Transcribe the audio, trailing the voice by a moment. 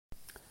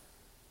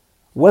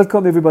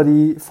Welcome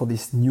everybody for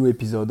this new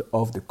episode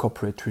of the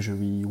Corporate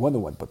Treasury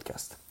 101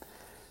 podcast.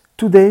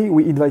 Today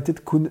we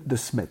invited Koen de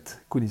Smet.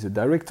 Koen is a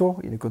director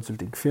in a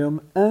consulting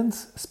firm and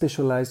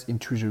specialized in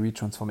treasury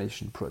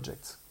transformation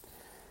projects.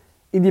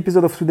 In the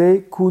episode of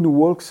today, Koen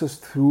walks us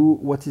through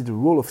what is the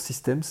role of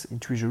systems in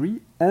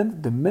treasury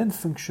and the main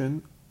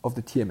function of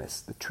the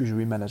TMS, the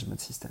Treasury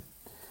Management System.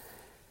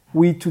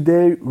 We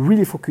today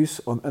really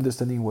focus on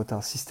understanding what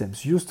are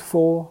systems used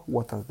for,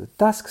 what are the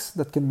tasks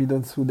that can be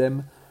done through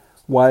them,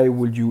 why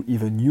would you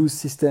even use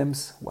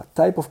systems, what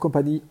type of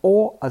company,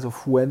 or as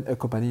of when a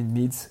company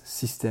needs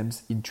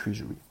systems in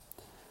treasury.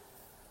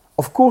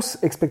 Of course,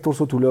 expect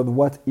also to learn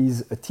what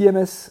is a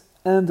TMS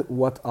and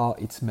what are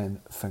its main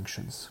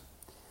functions.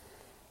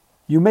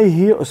 You may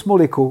hear a small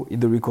echo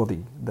in the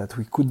recording that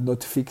we could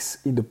not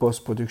fix in the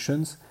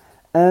post-productions,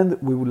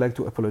 and we would like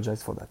to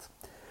apologize for that.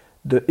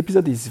 The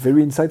episode is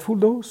very insightful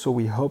though, so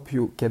we hope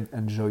you can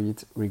enjoy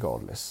it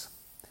regardless.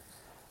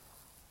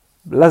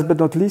 Last but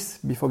not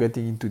least, before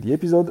getting into the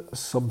episode,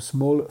 some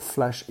small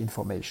flash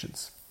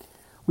informations.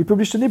 We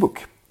published an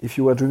ebook. If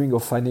you are dreaming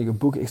of finding a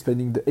book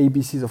explaining the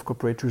ABCs of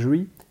corporate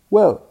treasury,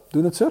 well,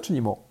 do not search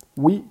anymore.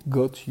 We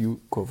got you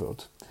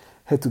covered.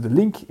 Head to the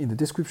link in the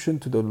description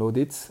to download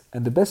it,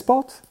 and the best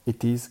part,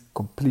 it is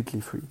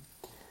completely free.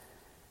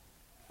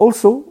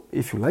 Also,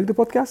 if you like the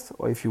podcast,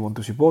 or if you want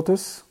to support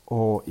us,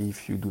 or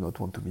if you do not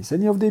want to miss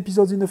any of the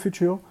episodes in the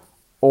future,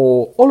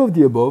 or all of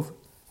the above,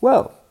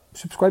 well,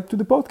 subscribe to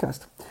the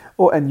podcast.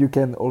 Oh, and you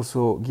can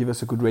also give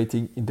us a good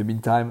rating in the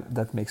meantime.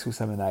 That makes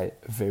Wissam and I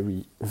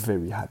very,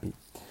 very happy.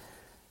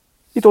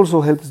 It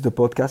also helps the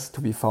podcast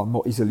to be found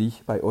more easily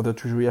by other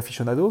treasury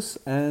aficionados,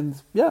 and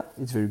yeah,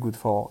 it's very good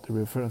for the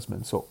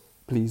referencement, so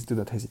please do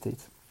not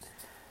hesitate.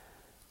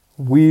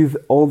 With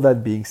all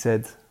that being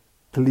said,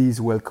 please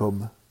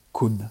welcome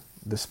Koen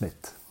de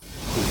Smet.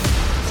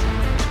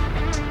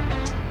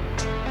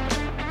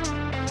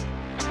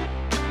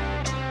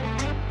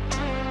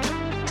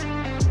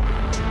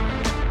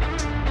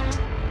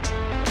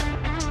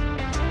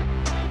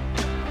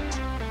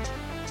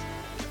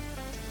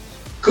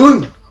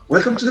 Koen,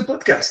 welcome to the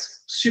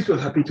podcast. Super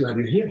happy to have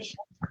you here.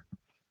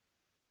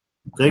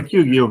 Thank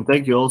you, Guillaume.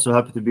 Thank you. Also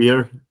happy to be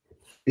here.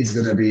 It's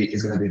gonna be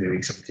very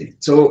exciting.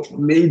 So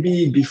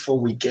maybe before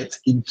we get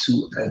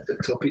into the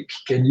topic,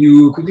 can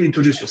you quickly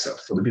introduce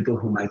yourself for the people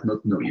who might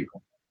not know you?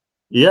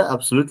 Yeah,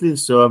 absolutely.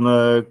 So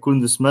I'm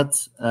Koen de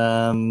Smet.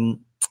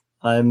 I'm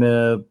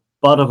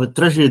part of a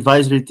treasury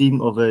advisory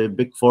team of a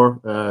Big Four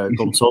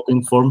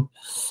consulting firm.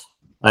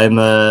 I'm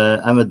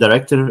a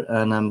director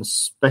and I'm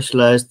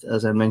specialized,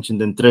 as I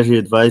mentioned, in treasury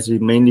advisory,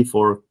 mainly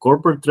for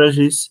corporate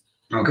treasuries.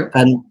 Okay.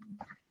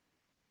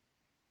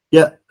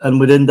 And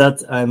within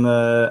that, I'm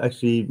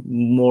actually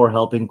more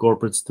helping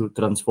corporates to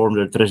transform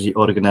their treasury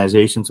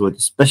organizations with a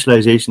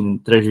specialization in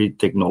treasury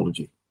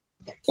technology.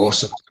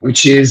 Awesome,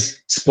 which is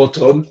spot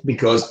on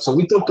because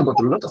we talked about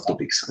a lot of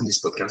topics on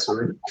this podcast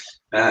already,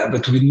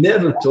 but we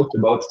never talked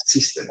about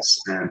systems,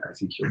 and I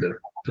think you're the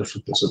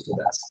perfect person for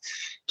that.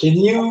 Can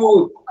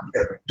you,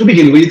 to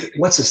begin with,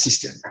 what's a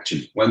system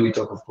actually? When we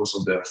talk, of course,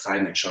 of the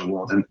financial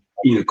world and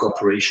in a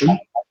corporation,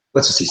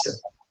 what's a system?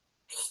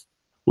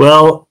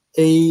 Well,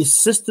 a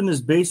system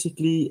is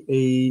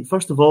basically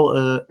first of all,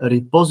 a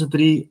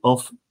repository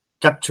of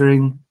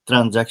capturing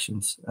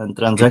transactions, and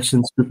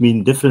transactions could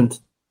mean different.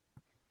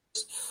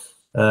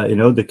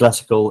 The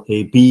classical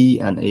AP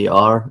and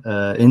AR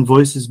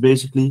invoices,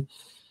 basically,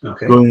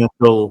 going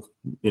until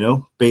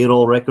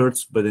payroll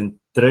records. But in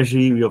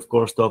treasury, we of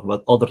course talk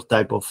about other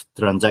type of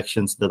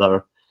transactions that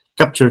are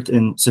captured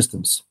in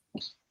systems.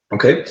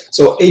 Okay,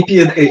 so AP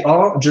and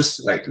AR,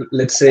 just like,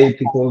 let's say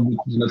people do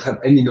not have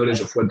any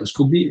knowledge of what those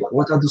could be.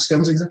 What are those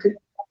terms exactly?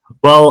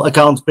 Well,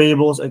 accounts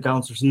payables,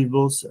 accounts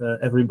receivables.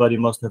 Everybody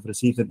must have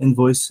received an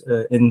invoice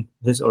in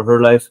his or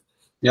her life.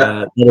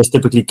 Yeah, that is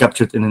typically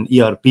captured in an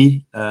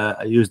ERP.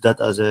 I use that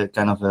as a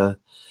kind of a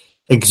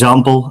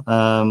example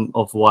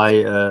of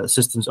why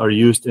systems are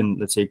used in,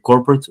 let's say,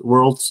 corporate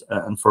worlds,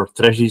 and for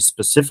treasury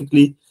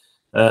specifically.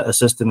 A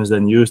system is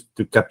then used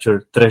to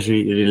capture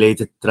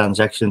treasury-related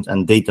transactions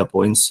and data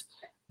points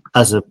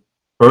as a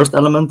first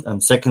element,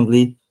 and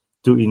secondly,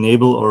 to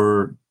enable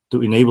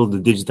the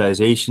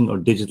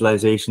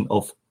digitalization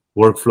of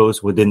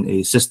workflows within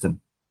a system.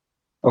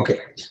 Okay,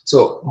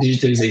 so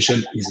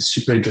digitalization is a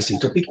super interesting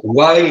topic.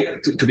 Why,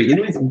 to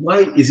begin with, why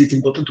is it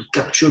important to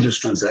capture those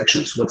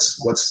transactions?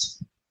 What's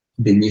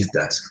beneath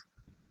that?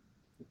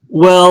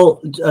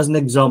 Well, as an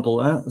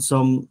example,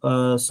 some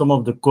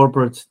of the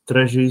corporate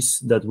treasuries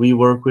that we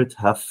work with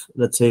have,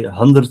 let's say,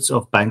 hundreds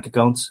of bank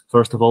accounts,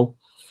 first of all.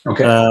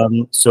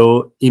 Okay.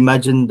 So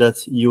imagine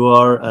that you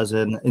are, as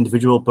an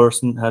individual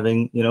person,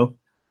 having,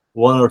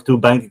 one or two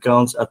bank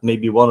accounts at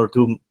maybe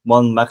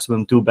one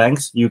maximum two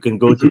banks. You can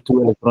go to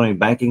two electronic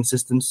banking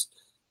systems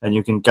and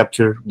you can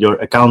capture your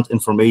account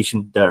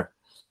information there.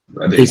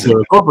 If you're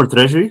a corporate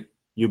treasury,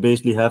 you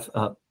basically have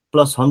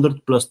plus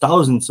 100, plus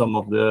 1,000 some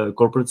of the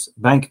corporates'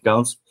 bank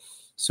accounts.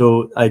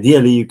 So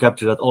ideally, you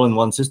capture that all in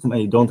one system and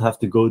you don't have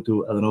to go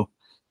to,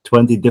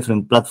 20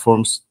 different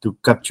platforms to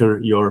capture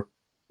your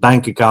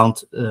bank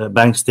account,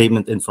 bank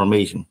statement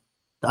information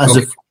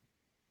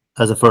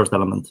as a first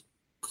element.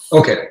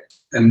 Okay.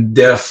 And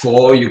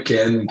therefore, you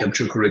can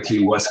capture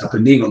correctly what's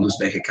happening on those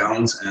bank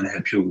accounts and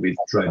help you with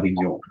driving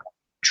your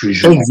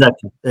treasury.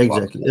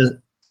 Exactly.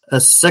 A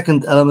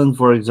second element,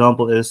 for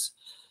example, is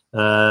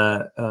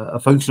a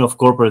function of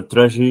corporate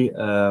treasury,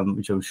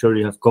 which I'm sure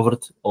you have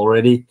covered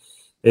already,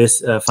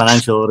 is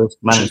financial risk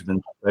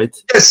management, right?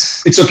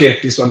 Yes, it's okay.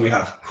 This one we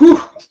have.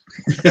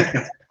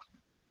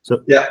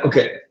 So yeah,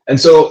 okay. And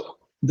so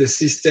the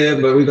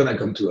system, but we're going to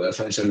come to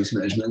financial risk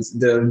management.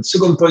 The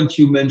second point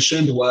you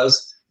mentioned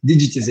was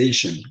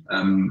digitization.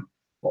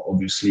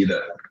 Obviously,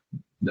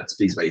 that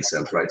speaks by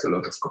itself, right? A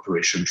lot of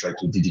corporations try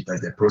to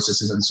digitize their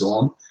processes and so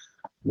on.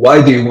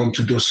 Why do you want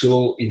to do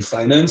so in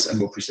finance and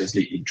more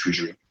precisely in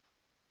treasury?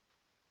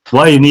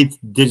 Why you need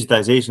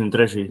digitization in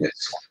treasury?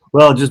 Yes.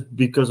 Well, just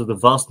because of the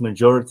vast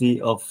majority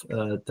of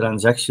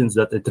transactions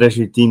that the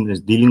treasury team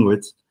is dealing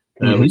with,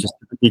 which is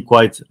typically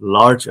quite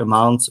large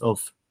amounts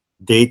of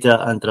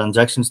data and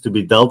transactions to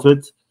be dealt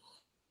with,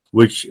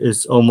 which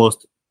is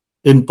almost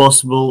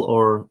impossible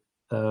or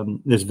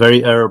is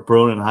very error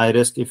prone and high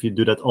risk if you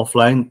do that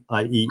offline,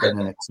 i.e. in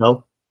an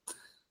Excel.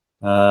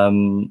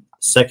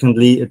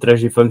 Secondly, a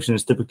treasury function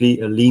is typically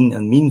a lean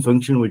and mean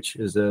function, which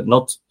is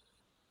not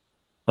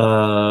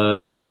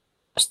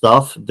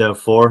staff.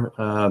 Therefore,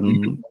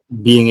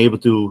 being able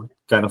to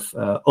kind of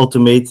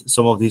automate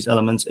some of these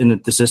elements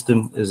in the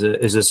system is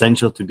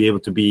essential to be able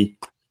to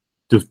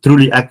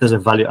truly act as a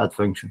value add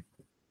function.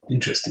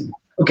 Interesting.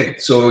 Okay,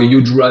 so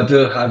you'd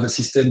rather have a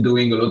system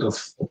doing a lot of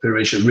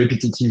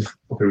repetitive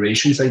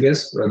operations, I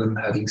guess, rather than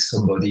having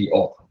somebody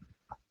or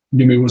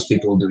numerous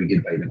people doing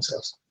it by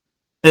themselves.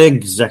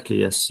 Exactly,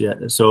 yes. Yeah.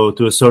 So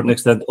to a certain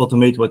extent,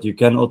 automate what you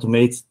can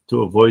automate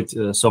to avoid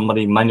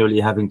somebody manually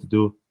having to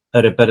do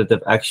a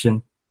repetitive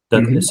action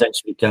that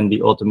essentially can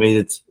be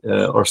automated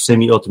or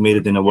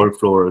semi-automated in a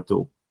workflow or a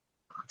tool.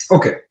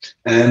 Okay.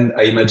 And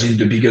I imagine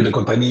the bigger the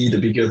company, the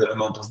bigger the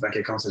amount of bank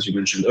accounts, as you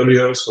mentioned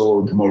earlier,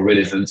 so the more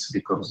relevant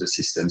becomes the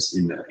systems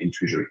in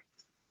Treasury.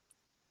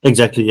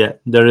 Exactly, yeah.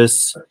 There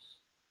is,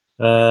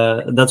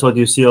 that's what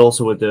you see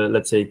also with the,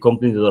 let's say,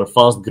 companies that are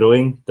fast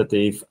growing, that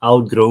they've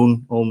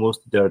outgrown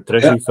almost their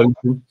treasury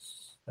function,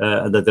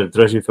 and that their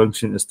treasury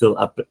function is still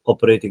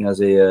operating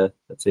as a,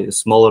 let's say, a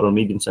smaller or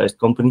medium-sized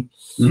company.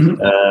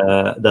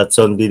 That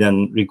suddenly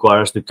then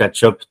requires to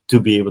catch up to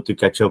be able to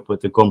catch up with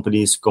the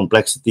company's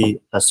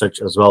complexity as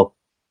such as well.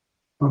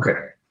 Okay.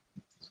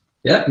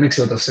 Yeah, makes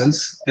a lot of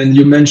sense. And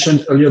you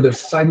mentioned earlier the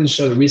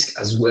financial risk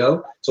as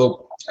well.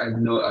 So I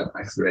know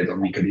I've read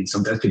on LinkedIn,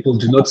 sometimes people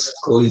do not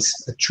call it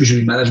a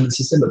treasury management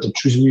system, but a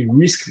treasury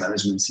risk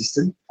management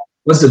system.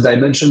 What's the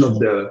dimension of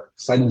the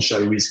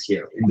financial risk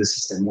here in the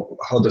system?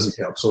 How does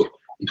it help? So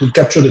it will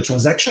capture the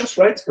transactions,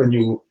 right? When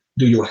you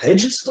do your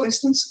hedges, for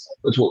instance,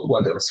 but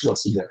what else?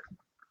 What's in there?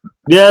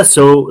 Yeah,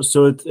 so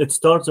it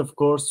starts, of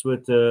course,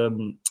 with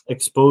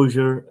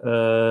exposure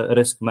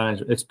risk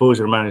management,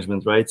 exposure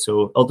management, right?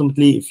 So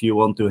ultimately, if you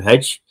want to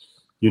hedge,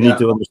 you need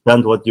to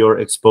understand what your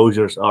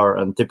exposures are,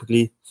 and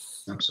typically,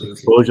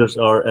 exposures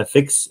are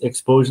FX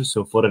exposures,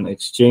 so foreign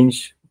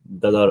exchange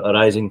that are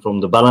arising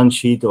from the balance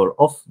sheet or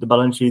off the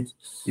balance sheet.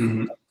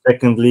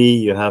 Secondly,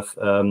 you have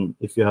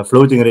if you have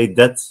floating rate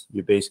debt,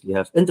 you basically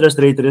have interest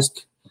rate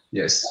risk.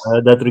 Yes,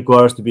 that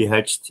requires to be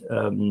hedged,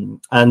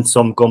 and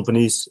some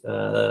companies,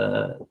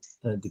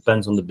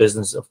 depends on the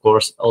business, of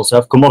course, also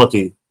have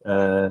commodity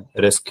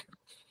risk,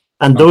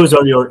 and those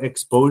are your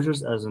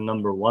exposures as a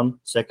number one.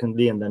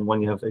 Secondly, and then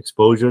when you have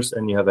exposures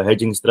and you have a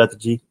hedging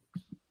strategy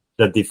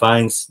that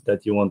defines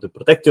that you want to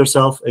protect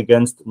yourself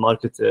against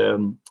market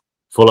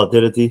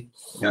volatility,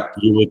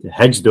 you would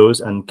hedge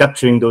those, and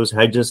capturing those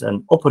hedges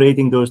and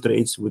operating those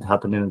trades would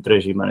happen in a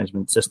treasury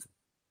management system.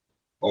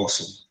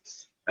 Awesome.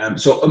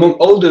 So among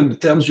all the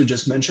terms you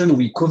just mentioned,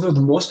 we covered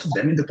most of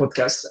them in the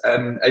podcast.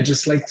 I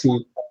just like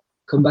to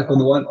come back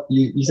on one.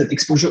 You said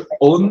exposure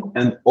on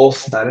and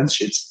off balance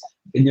sheets.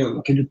 Can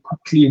you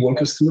quickly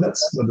walk us through that?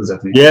 What does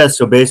that mean? Yeah,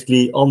 so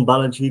basically on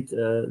balance sheet,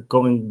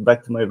 coming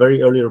back to my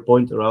very earlier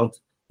point around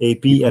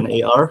AP and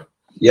AR.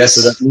 Yes.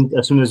 So that means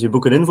as soon as you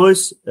book an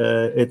invoice,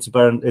 it's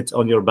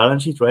on your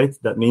balance sheet, right?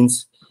 That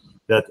means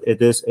that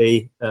it is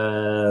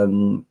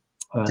an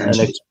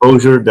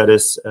exposure that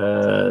is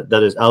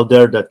out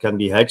there that can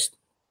be hedged.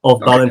 Off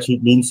balance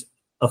sheet means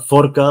a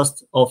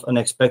forecast of an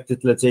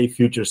expected, let's say,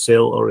 future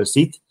sale or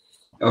receipt.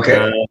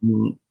 Okay.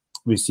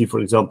 We see, for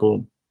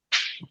example,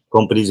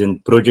 companies in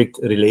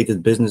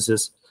project-related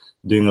businesses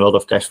doing a lot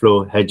of cash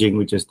flow hedging,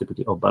 which is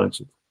typically off balance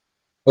sheet.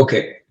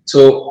 Okay,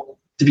 so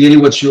typically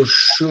what you're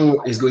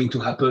sure is going to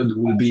happen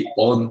will be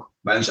on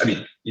balance. I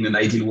mean, in an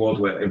ideal world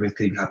where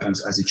everything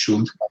happens as it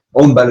should,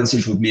 on balance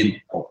sheet would mean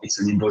it's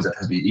an invoice that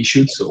has been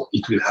issued, so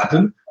it will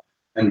happen.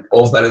 And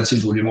off balance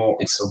sheet would be more,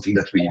 it's something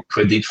that we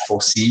predict,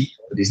 foresee,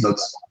 but it's not,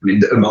 I mean,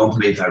 the amount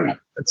may vary.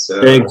 That's,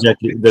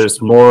 exactly.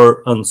 There's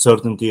more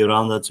uncertainty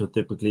around that. So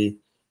typically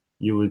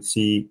you would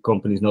see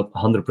companies not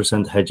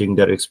 100% hedging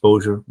their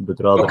exposure, but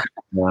rather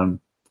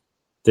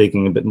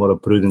taking a bit more a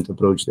prudent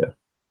approach there.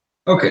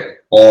 Okay.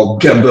 Or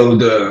gamble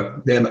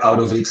them out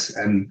of it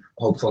and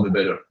hope for the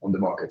better on the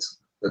market.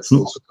 That's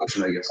also an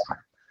option, I guess.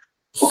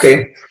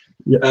 Okay.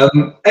 Yeah.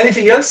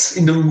 Anything else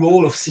in the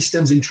role of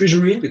systems in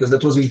Treasury? Because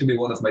that was going to be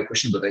one of my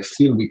questions, but I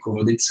feel we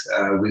covered it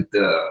with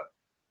the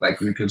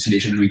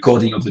reconciliation,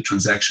 recording of the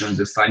transactions,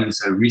 the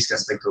financial risk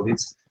aspect of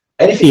it.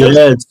 Anything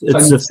else? Yeah,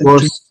 it's of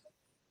course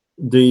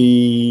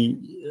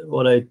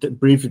what I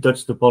briefly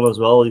touched upon as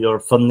well, your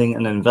funding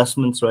and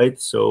investments, right?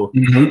 So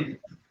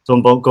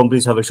some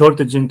companies have a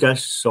shortage in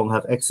cash, some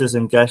have excess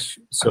in cash.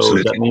 So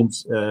Absolutely. that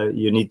means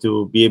you need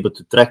to be able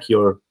to track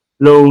your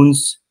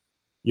loans,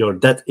 your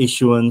debt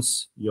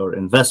issuance, your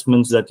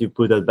investments that you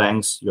put at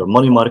banks, your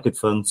money market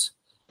funds.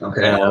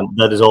 Okay.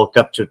 That is all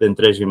captured in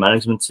treasury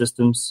management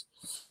systems.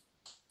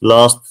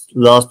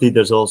 Lastly,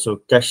 there's also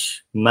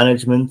cash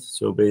management.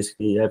 So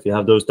basically, if you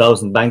have those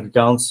 1,000 bank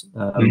accounts,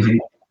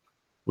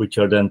 which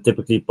are then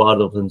typically part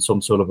of some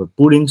sort of a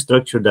pooling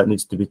structure that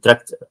needs to be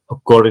tracked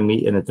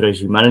accordingly in a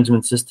treasury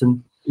management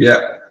system.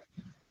 Yeah.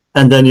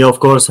 And then you,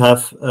 of course,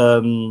 have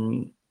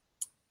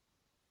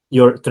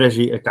your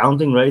treasury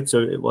accounting, right?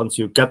 So once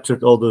you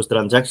captured all those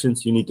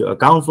transactions, you need to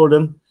account for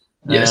them.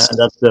 Yes. And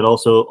that's then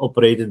also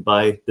operated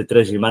by the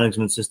treasury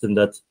management system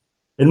that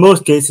in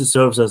most cases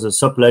serves as a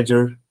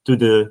sub-ledger to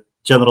the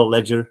general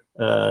ledger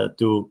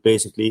to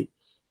basically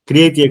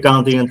create the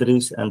accounting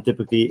entries and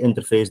typically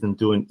interface them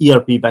to an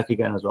ERP back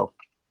again as well.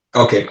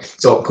 Okay,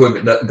 so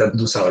cool.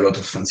 Those are a lot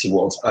of fancy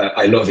words.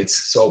 I love it.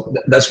 So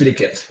that's really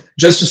clear.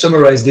 Just to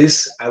summarize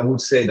this, I would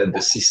say that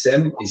the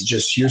system is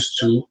just used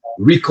to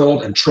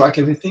record and track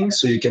everything,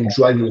 so you can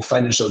drive your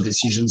financial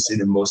decisions in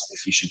the most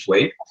efficient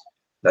way.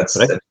 That's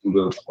Correct.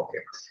 good. Okay.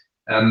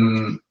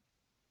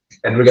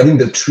 And regarding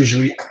the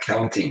treasury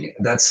accounting,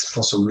 that's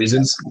for some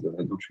reasons because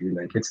I don't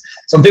really like it.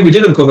 Something we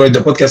didn't cover in the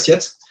podcast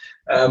yet.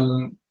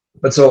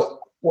 But so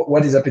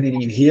what is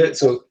happening in here?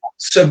 So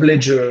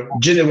sub-ledger,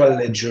 general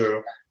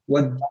ledger.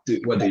 What do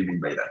you mean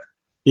by that?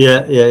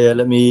 Yeah.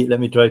 Let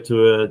me try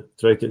to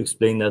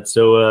explain that.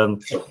 So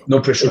no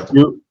pressure.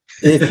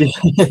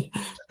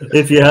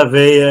 If you have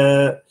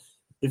a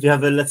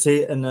let's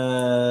say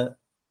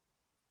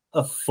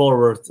a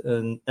forward,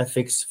 an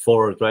FX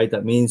forward, right?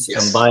 That means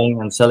I'm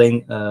buying and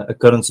selling a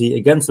currency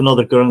against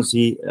another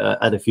currency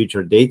at a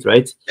future date,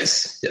 right?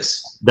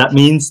 Yes. That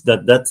means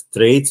that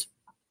trade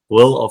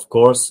will, of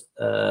course,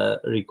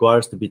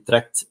 requires to be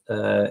tracked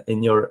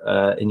in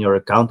your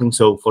accounting.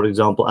 So, for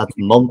example, at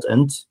month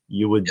end,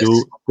 you would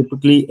do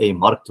typically a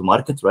mark to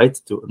market, right,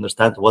 to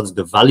understand what's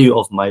the value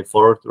of my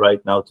forward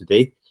right now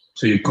today.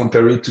 So you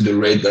compare it to the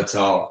rate that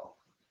are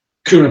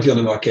currently on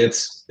the market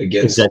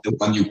against the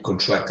one you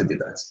contracted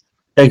it at.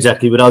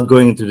 Exactly. Without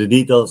going into the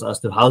details as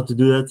to how to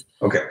do that.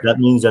 Okay. That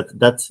means that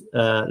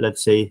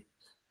let's say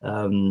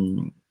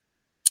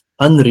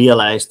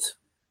unrealized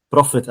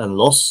profit and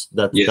loss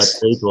that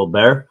trade will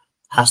bear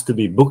has to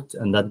be booked,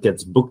 and that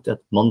gets booked at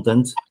month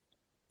end,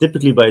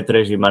 typically by a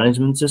treasury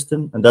management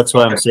system. And that's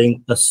why I'm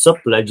saying a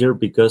sub-ledger,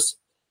 because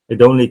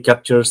it only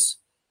captures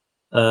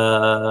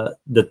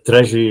the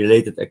treasury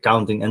related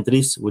accounting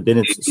entries within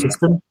its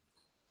system,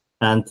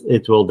 and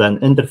it will then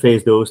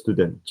interface those to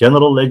the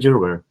general ledger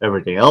where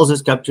everything else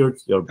is captured,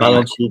 your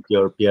balance sheet,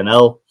 your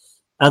P&L,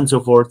 and so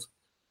forth.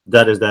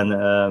 That is then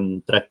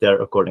tracked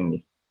there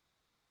accordingly.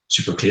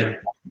 Super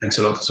clear. Thanks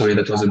a lot. Sorry,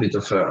 that was a bit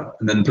of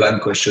an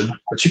unplanned question,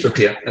 but super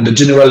clear. And the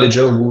general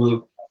ledger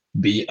will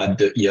be at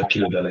the ERP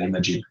level, I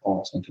imagine,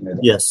 or something like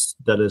that. Yes,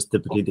 that is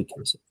typically the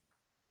case.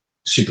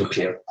 Super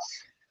clear.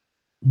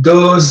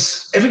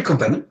 Does every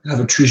company have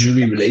a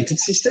treasury-related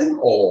system,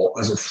 or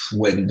as of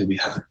when do we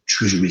have a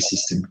treasury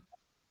system?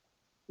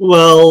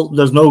 Well,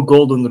 there's no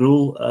golden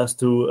rule as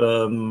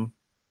to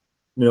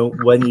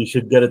when you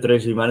should get a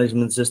treasury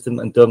management system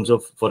in terms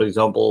of, for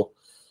example,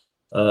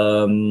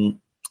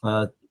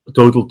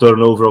 total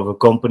turnover of a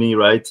company,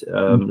 right?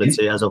 Let's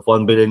say as of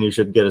 1 billion, you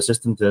should get a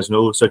system. There's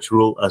no such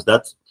rule as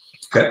that.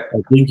 Okay.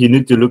 I think you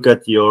need to look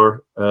at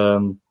your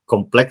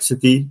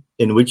complexity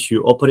in which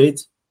you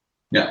operate.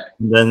 Yeah.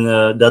 And then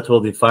that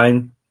will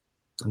define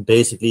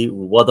basically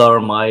what are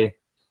my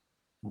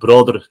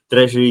broader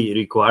treasury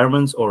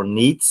requirements or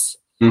needs.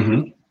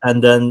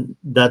 And then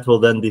that will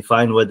then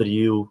define whether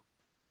you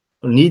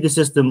need a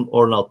system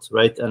or not,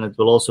 right? And it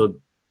will also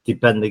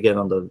depend again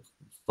on the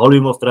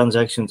volume of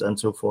transactions and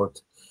so forth.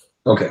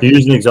 Okay. To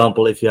use an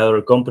example, if you have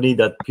a company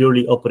that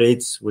purely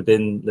operates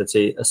within, let's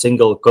say, a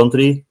single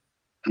country,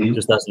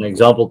 just as an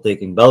example,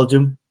 taking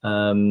Belgium,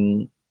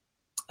 and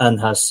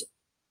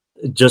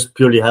just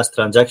purely has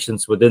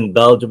transactions within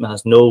Belgium,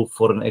 has no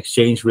foreign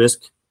exchange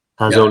risk,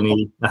 has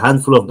only a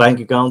handful of bank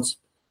accounts,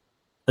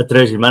 a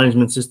treasury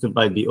management system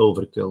might be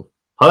overkill.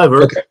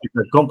 However, if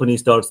a company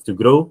starts to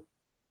grow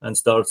and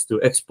starts to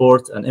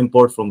export and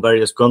import from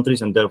various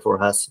countries and therefore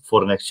has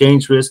foreign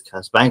exchange risk,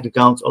 has bank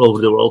accounts all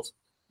over the world,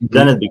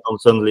 then it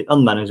becomes suddenly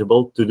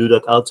unmanageable to do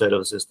that outside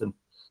of a system.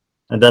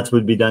 And that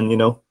would be then,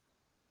 when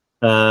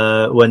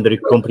the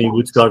company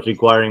would start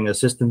requiring a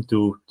system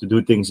to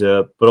do things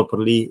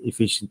properly,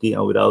 efficiently,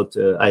 and without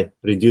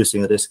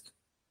reducing risk.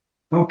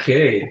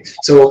 Okay.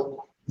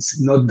 So it's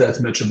not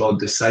that much about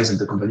the size of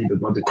the company,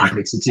 but more the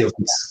complexity of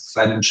its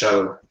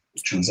financial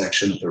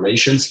transaction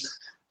operations.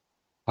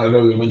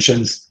 However, we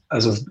mentioned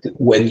as of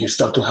when you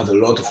start to have a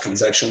lot of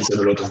transactions and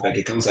a lot of bank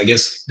accounts, I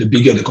guess the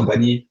bigger the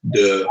company,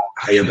 the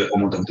higher the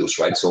amount of those,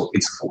 right? So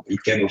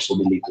it can also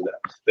be linked to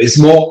that. But it's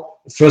more,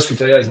 first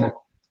criteria is more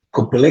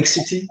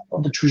complexity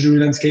of the treasury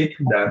landscape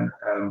than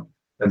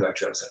the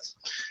actual assets.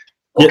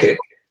 Okay.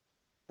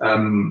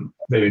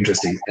 Very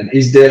interesting. And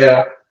is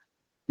there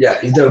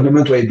a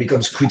moment where it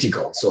becomes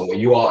critical? So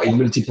you are in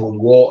multiple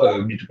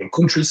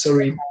countries,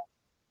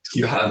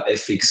 you have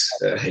FX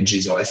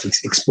hedges or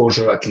FX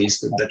exposure, at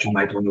least, that you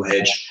might want to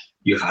hedge.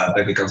 You have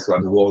bank accounts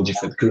throughout the world,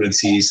 different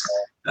currencies,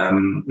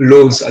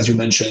 loans, as you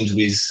mentioned,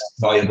 with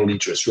variable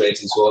interest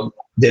rates and so on.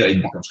 There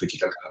it becomes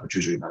critical to have a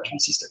treasury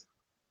management system.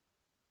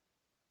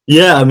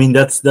 Yeah, I mean,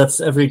 that's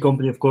every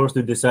company, of course,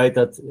 to decide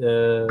that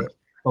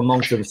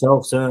amongst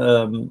themselves.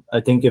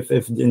 I think if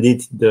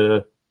indeed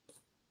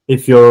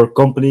if your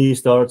company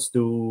starts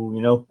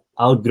to,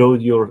 outgrow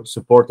your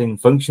supporting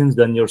functions,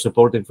 then your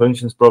supporting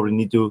functions probably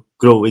need to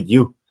grow with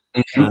you.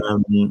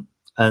 Mm-hmm.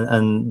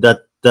 And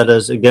that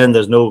is, again,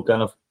 there's no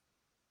kind of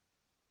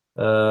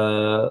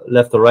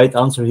left or right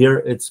answer here.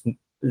 It's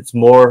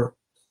more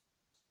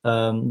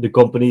the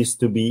companies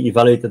to be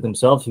evaluated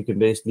themselves. You can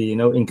basically,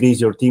 increase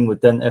your team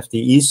with 10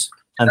 FTEs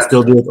and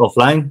still do it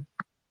offline.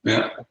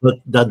 Yeah. But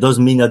that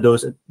doesn't mean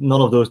that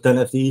none of those 10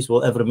 FTEs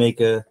will ever make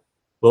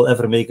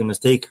a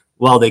mistake.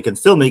 While they can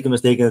still make a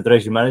mistake in the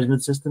treasury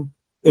management system,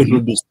 it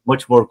would be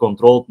much more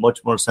controlled,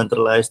 much more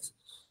centralized,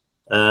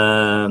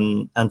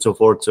 and so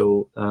forth.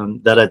 So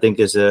that, I think,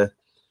 is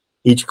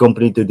each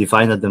company to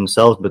define it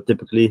themselves. But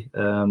typically,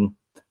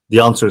 the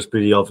answer is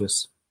pretty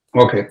obvious.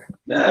 Okay,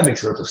 that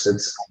makes a lot of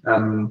sense.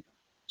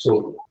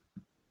 So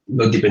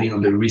not depending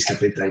on the risk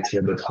appetite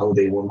here, but how far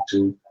they want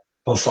to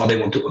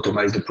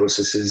automate the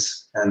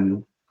processes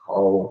and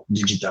how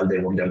digital they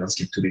want their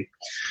landscape to be.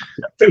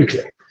 Yeah, very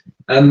clear.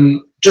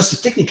 Just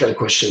a technical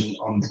question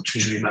on the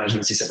treasury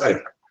management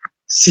system.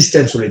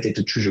 Systems related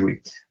to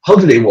treasury. How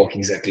do they work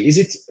exactly? Is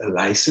it a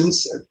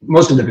license?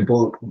 Most of the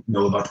people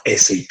know about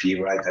SAP,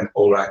 right, and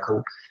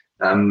Oracle.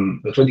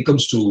 But when it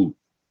comes to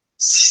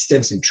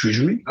systems in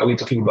treasury, are we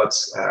talking about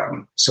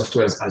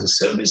software as a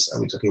service?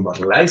 Are we talking about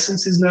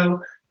licenses now?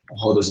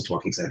 How does it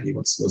work exactly?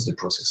 What's the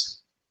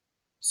process?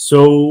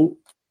 So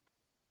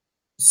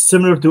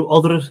similar to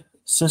other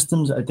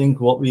systems, I think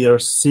what we are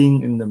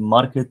seeing in the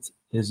market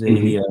is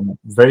a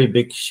very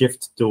big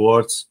shift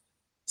towards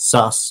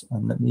SaaS,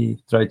 and let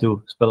me try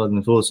to spell it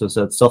in full. So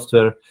that's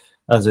software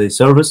as a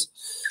service,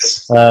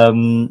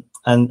 and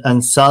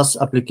SaaS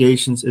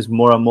applications is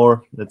more and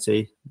more, let's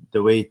say,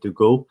 the way to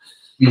go.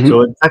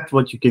 So in fact,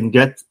 what you can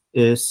get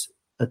is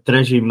a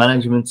treasury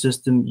management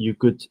system. You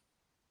could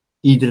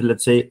either,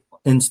 let's say,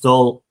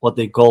 install what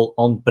they call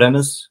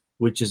on-premise,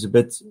 which is a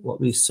bit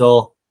what we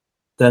saw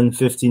 10,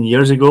 15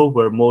 years ago,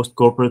 where most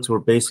corporates were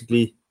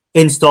basically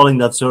installing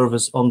that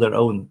service on their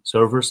own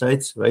server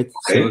sites, right?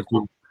 Okay.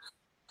 So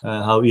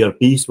how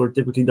ERPs were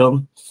typically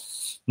done.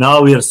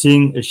 Now we are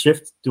seeing a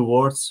shift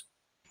towards,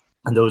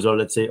 and those are,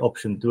 let's say,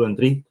 option 2 and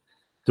 3,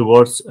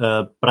 towards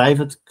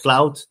private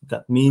cloud.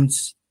 That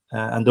means,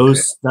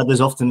 that is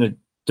often a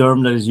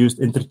term that is used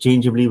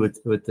interchangeably with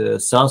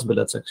SaaS, but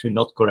that's actually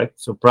not correct.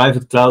 So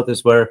private cloud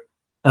is where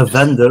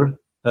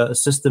a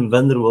system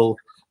vendor will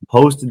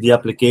host the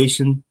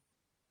application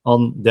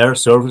on their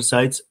server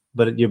sites,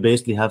 but you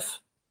basically have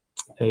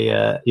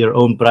your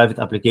own private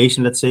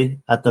application, let's say,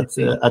 at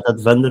that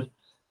vendor,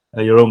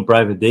 your own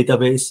private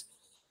database.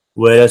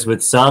 Whereas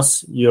with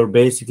SaaS, you're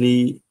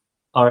basically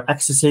are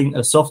accessing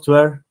a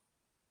software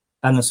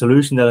and a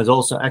solution that is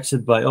also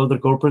accessed by other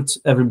corporates.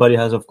 Everybody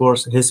has, of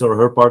course, his or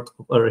her part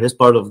or his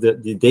part of the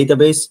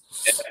database,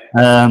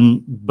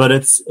 but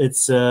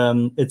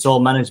it's all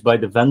managed by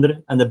the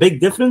vendor. And the big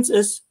difference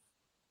is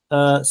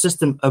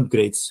system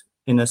upgrades.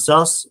 In a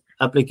SaaS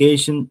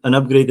application, an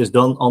upgrade is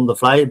done on the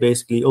fly,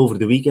 basically over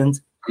the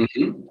weekend.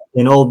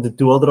 In all the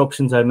two other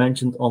options I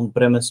mentioned,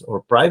 on-premise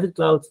or private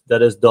cloud,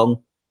 that is done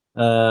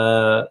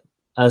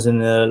as in,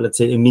 let's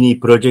say, a mini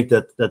project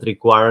that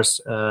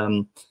requires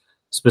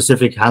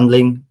specific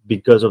handling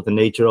because of the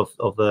nature of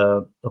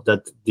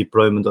that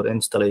deployment or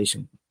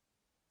installation.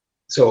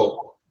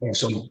 So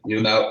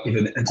you're now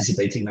even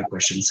anticipating my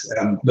questions.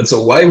 But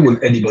so why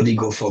would anybody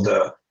go for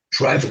the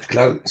private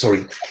cloud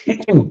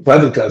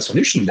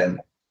solution then?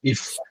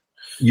 If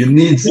you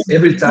need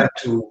every time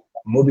to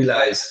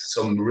mobilize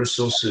some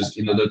resources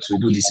in order to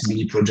do this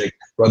mini project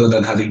rather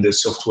than having the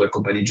software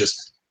company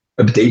just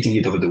updating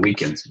it over the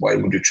weekend, why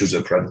would you choose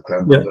a private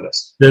cloud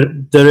nonetheless?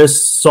 There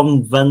is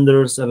some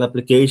vendors and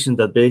applications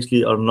that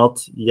basically are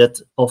not yet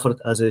offered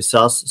as a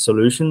SaaS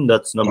solution.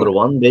 That's number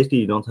one. Basically,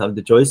 you don't have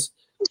the choice.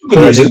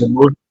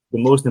 The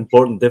most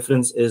important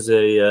difference is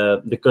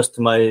the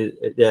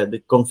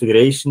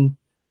configuration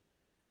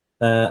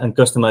and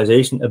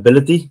customization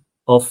ability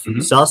of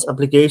SaaS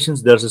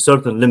applications. There's a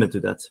certain limit to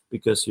that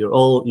because you're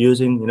all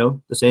using,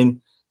 the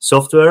same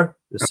software,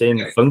 the same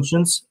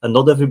functions, and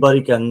not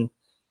everybody can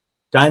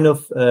kind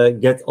of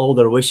get all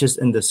their wishes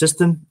in the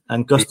system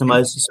and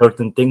customize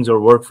certain things or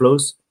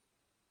workflows,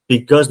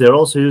 because they're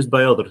also used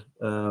by other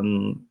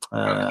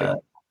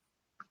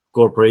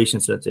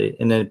corporations, let's say.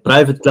 In a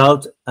private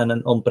cloud and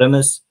an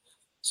on-premise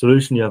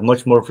solution, you have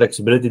much more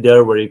flexibility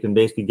there, where you can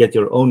basically get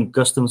your own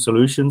custom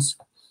solutions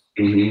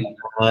in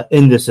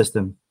the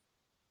system.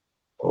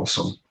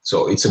 Awesome.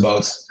 So it's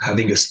about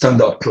having a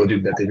standard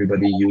product that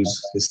everybody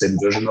use the same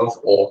version of,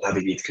 or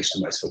having it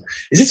customized for.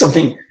 Is it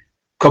something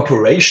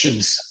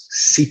corporations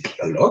seek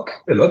a lot,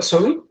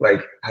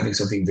 like having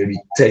something very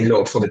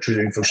tailored for the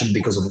treasury function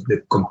because of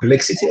the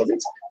complexity of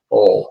it?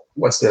 Or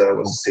what's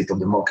the state of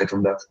the market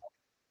on that?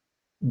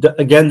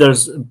 Again,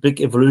 there's a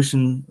big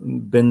evolution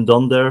been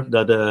done there,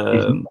 that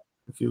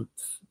if you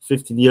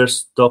 15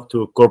 years talk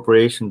to a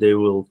corporation, they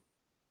will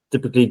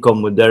typically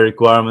come with their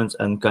requirements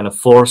and kind of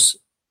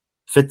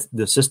fit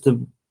the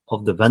system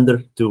of the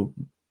vendor to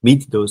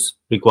meet those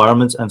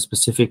requirements and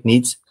specific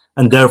needs.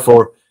 And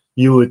therefore,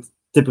 you would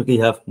typically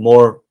have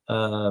more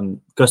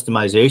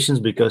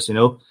customizations, because,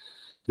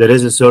 there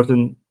is a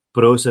certain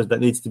process that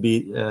needs to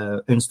be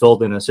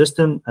installed in a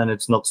system, and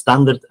it's not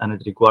standard, and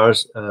it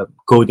requires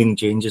coding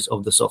changes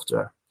of the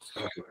software.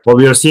 Okay. What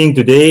we are seeing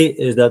today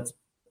is that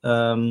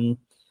a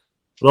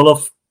lot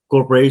of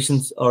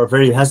corporations are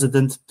very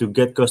hesitant to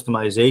get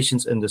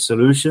customizations in the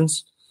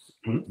solutions,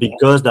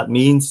 because that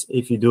means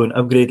if you do an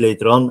upgrade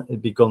later on,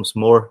 it becomes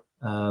more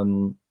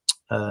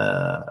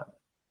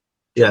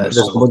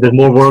there's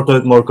more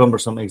workload, more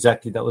cumbersome.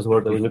 Exactly, that was the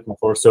word I was looking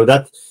for. So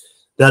that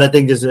I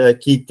think is a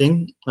key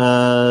thing,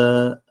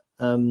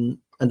 and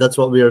that's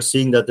what we are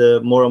seeing,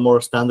 that more and more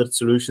standard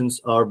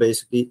solutions are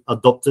basically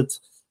adopted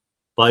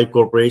by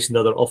corporations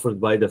that are offered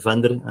by the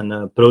vendor,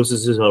 and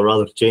processes are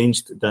rather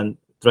changed than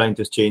trying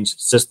to change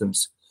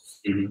systems.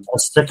 A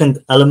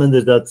second element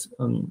is that,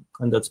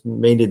 and that's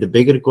mainly the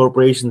bigger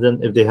corporations,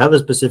 then if they have a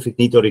specific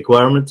need or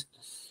requirement,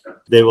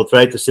 they will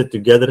try to sit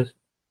together,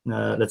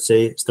 let's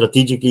say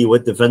strategically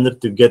with the vendor,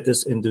 to get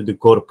this into the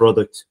core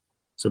product.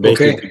 So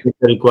basically, get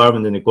the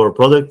requirement in the core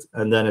product,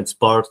 and then it's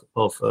part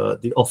of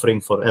the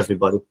offering for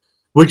everybody,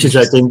 which is,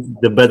 I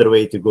think, the better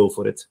way to go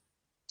for it.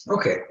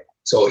 Okay.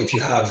 So if you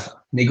have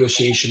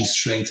negotiation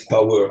strength,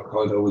 power,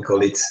 however we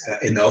call it,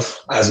 enough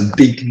as a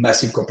big,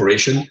 massive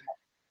corporation,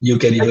 you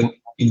can even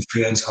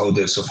influence how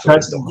the software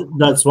is done.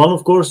 That's one,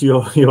 of course,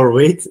 your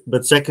weight.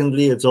 But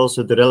secondly, it's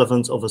also the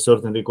relevance of a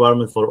certain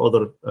requirement for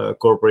other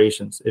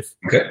corporations. If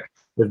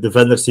the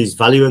vendor sees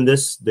value in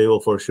this, they will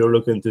for sure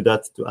look into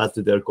that to add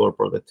to their core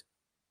product.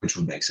 Which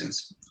would make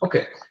sense.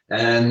 Okay.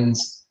 And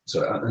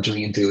so I'm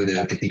entering into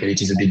the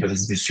technicalities a bit, but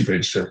it's super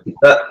interesting.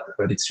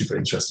 But it's super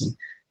interesting.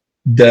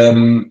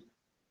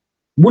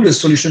 Would the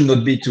solution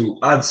not be to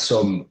add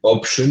some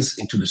options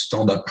into the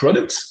standard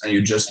products, and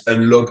you just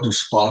unlock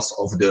those parts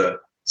of the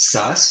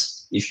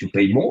SaaS if you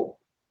pay more?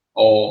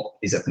 Or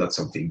is that not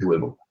something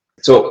doable?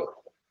 So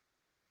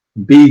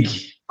big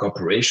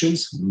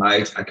corporations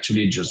might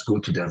actually just go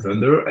to their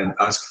vendor and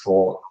ask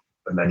for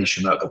an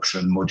additional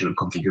option, module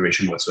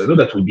configuration whatsoever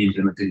that will be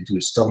implemented into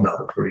a standard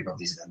offering of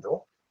this vendor.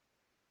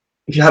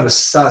 If you have a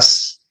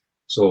SaaS,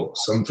 so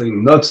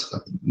something not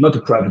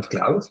a private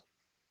cloud,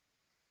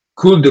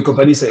 could the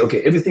company say,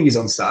 okay, everything is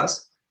on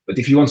SaaS, but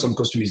if you want some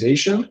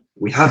customization,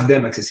 we have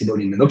them accessible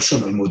in an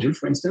optional module,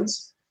 for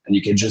instance, and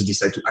you can just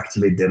decide to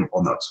activate them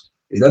or not.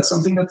 Is that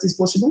something that is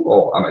possible,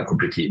 or am I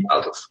completely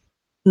out of?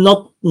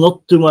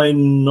 Not to my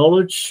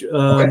knowledge,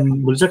 but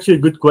it's actually a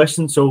good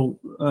question. So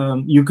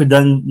you could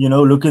then,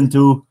 look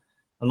into,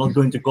 I'm not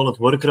going to call it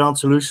workaround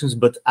solutions,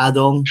 but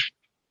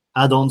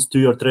add-ons to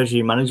your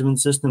treasury management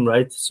system,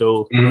 right?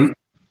 So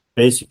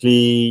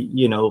basically,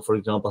 for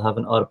example, have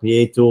an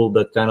RPA tool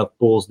that kind of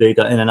pulls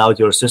data in and out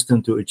your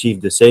system to achieve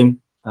the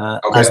same,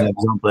 as an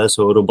example,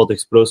 so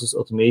robotics process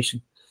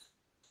automation.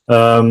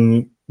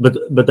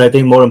 But I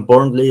think more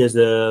importantly is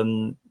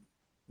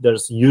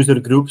there's user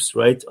groups,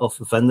 right, of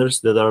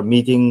vendors that are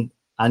meeting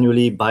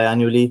annually,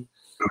 biannually.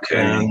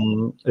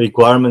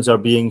 Requirements are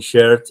being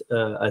shared.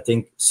 I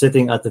think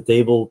sitting at the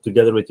table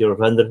together with your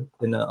vendor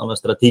on a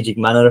strategic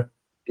manner,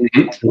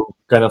 to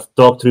kind of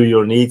talk through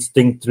your needs,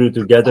 think through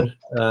together,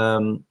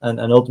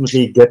 and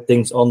ultimately get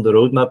things on the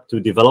roadmap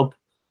to develop,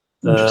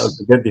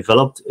 to get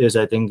developed, is,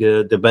 I think,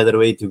 the better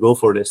way to go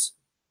for this.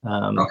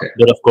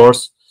 But of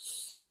course,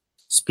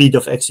 speed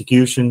of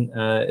execution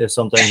is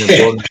sometimes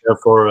important.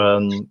 Therefore,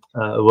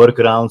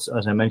 workarounds,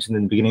 as I mentioned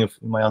in the beginning of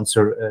my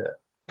answer,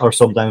 are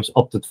sometimes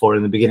opted for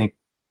in the beginning.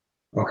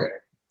 Okay,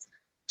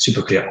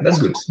 super clear. That's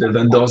good. The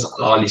vendors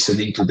are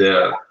listening to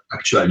their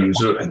actual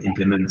user and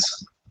implement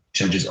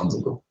changes on the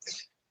go.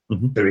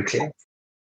 Very clear.